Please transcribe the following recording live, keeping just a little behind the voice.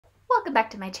Welcome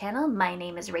back to my channel. My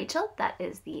name is Rachel, that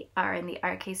is the R in the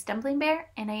RK Stumbling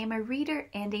Bear, and I am a reader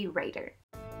and a writer.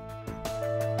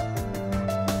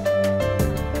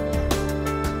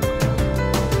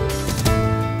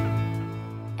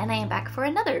 And I am back for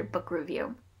another book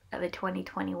review of a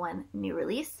 2021 new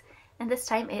release, and this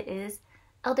time it is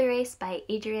Elder Race by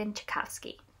Adrian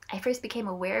Tchaikovsky. I first became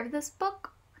aware of this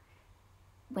book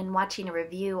when watching a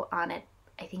review on it,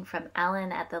 I think from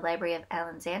Alan at the Library of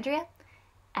Alexandria.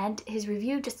 And his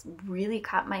review just really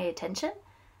caught my attention.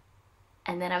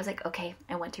 And then I was like, okay,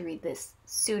 I want to read this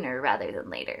sooner rather than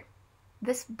later.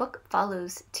 This book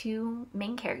follows two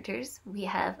main characters. We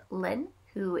have Lynn,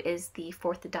 who is the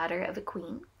fourth daughter of a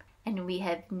queen. And we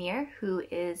have Nir, who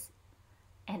is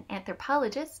an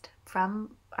anthropologist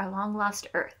from our long-lost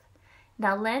Earth.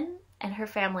 Now, Lynn and her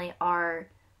family are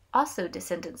also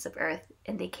descendants of Earth,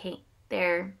 and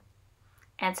their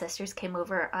ancestors came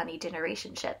over on a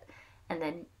generation ship. And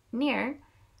then Nir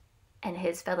and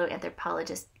his fellow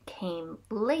anthropologist came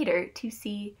later to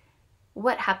see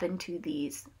what happened to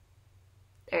the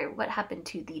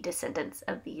descendants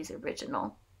of these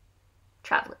original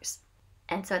travelers.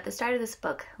 And so at the start of this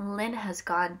book, Lynn has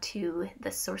gone to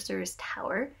the Sorcerer's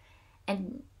Tower,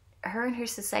 and her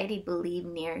society believe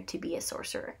Nir to be a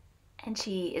sorcerer. And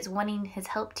she is wanting his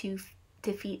help to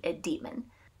defeat a demon.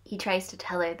 He tries to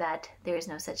tell her that there is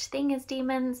no such thing as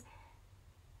demons,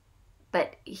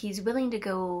 but he's willing to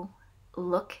go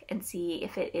look and see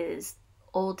if it is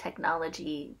old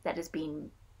technology that is being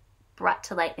brought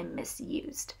to light and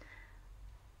misused.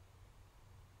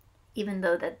 Even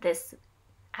though that this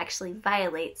actually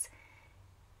violates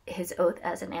his oath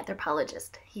as an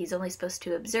anthropologist. He's only supposed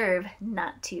to observe,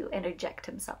 not to interject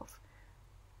himself.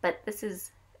 But this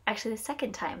is actually the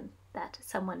second time that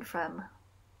someone from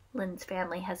Lynn's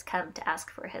family has come to ask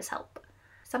for his help.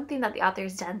 Something that the author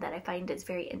has done that I find is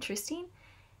very interesting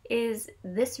is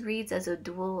this reads as a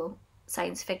dual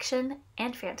science fiction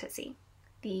and fantasy.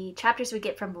 The chapters we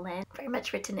get from Lynn are very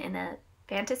much written in a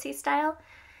fantasy style,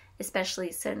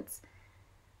 especially since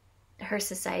her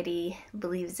society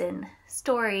believes in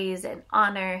stories and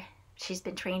honor. She's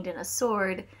been trained in a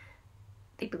sword.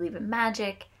 They believe in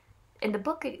magic. In the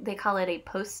book, they call it a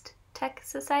post-tech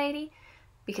society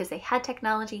because they had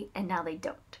technology and now they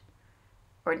don't.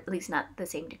 Or at least not the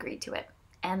same degree to it.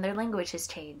 And their language has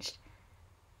changed.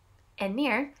 And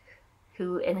Nir,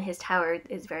 who in his tower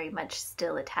is very much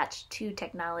still attached to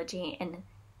technology, and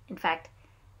in fact,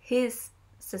 his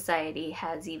society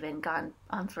has even gone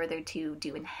on further to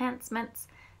do enhancements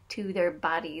to their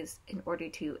bodies in order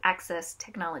to access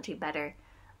technology better.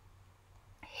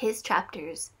 His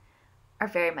chapters are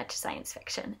very much science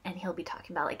fiction, and he'll be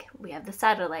talking about, like, we have the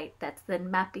satellite that's then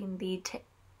mapping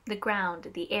the ground,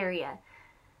 the area.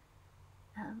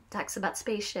 Talks about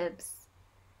spaceships,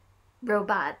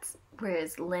 robots,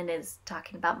 whereas Lynn is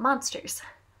talking about monsters.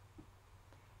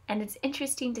 And it's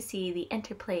interesting to see the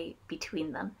interplay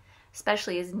between them,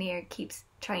 especially as Nir keeps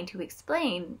trying to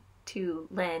explain to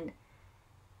Lynn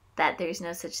that there's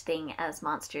no such thing as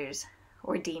monsters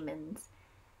or demons.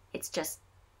 It's just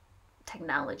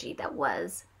technology that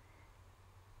was.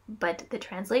 But the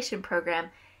translation program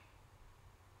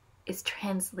is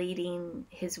translating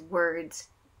his words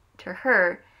to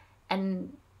her,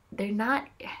 and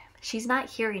she's not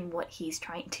hearing what he's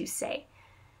trying to say.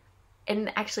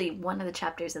 And actually, one of the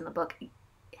chapters in the book,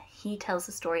 he tells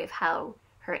the story of how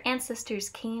her ancestors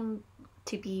came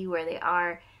to be where they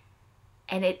are,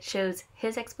 and it shows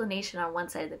his explanation on one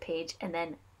side of the page and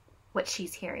then what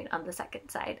she's hearing on the second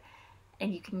side.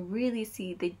 And you can really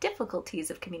see the difficulties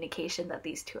of communication that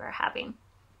these two are having.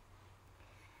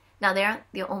 Now, they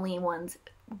aren't the only ones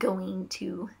going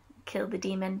to kill the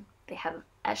demon. They have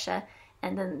Esha,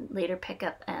 and then later pick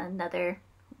up another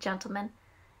gentleman.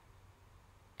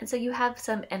 And so you have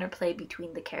some interplay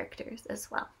between the characters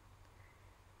as well.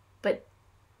 But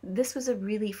this was a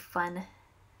really fun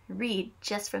read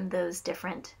just from those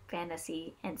different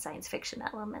fantasy and science fiction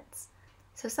elements.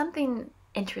 So something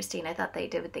interesting I thought they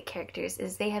did with the characters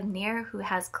is they have Nir, who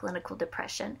has clinical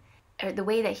depression. Or the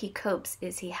way that he copes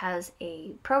is he has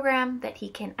a program that he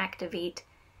can activate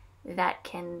that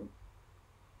can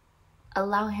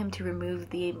allow him to remove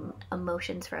the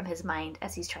emotions from his mind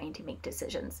as he's trying to make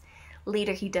decisions.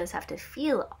 Later, he does have to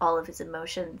feel all of his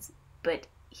emotions, but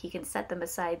he can set them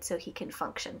aside so he can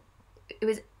function. It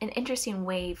was an interesting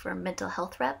way for a mental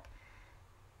health rep,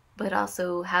 but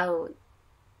also how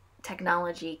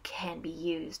technology can be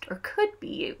used or could be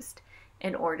used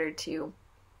in order to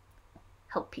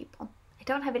help people. I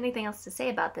don't have anything else to say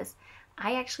about this.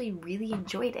 I actually really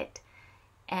enjoyed it,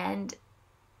 and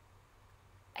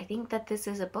I think that this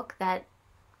is a book that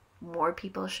more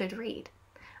people should read.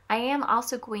 I am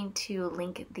also going to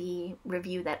link the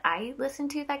review that I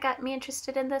listened to that got me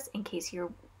interested in this, in case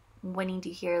you're wanting to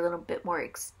hear a little bit more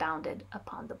expounded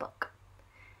upon the book.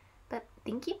 But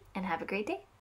thank you and have a great day.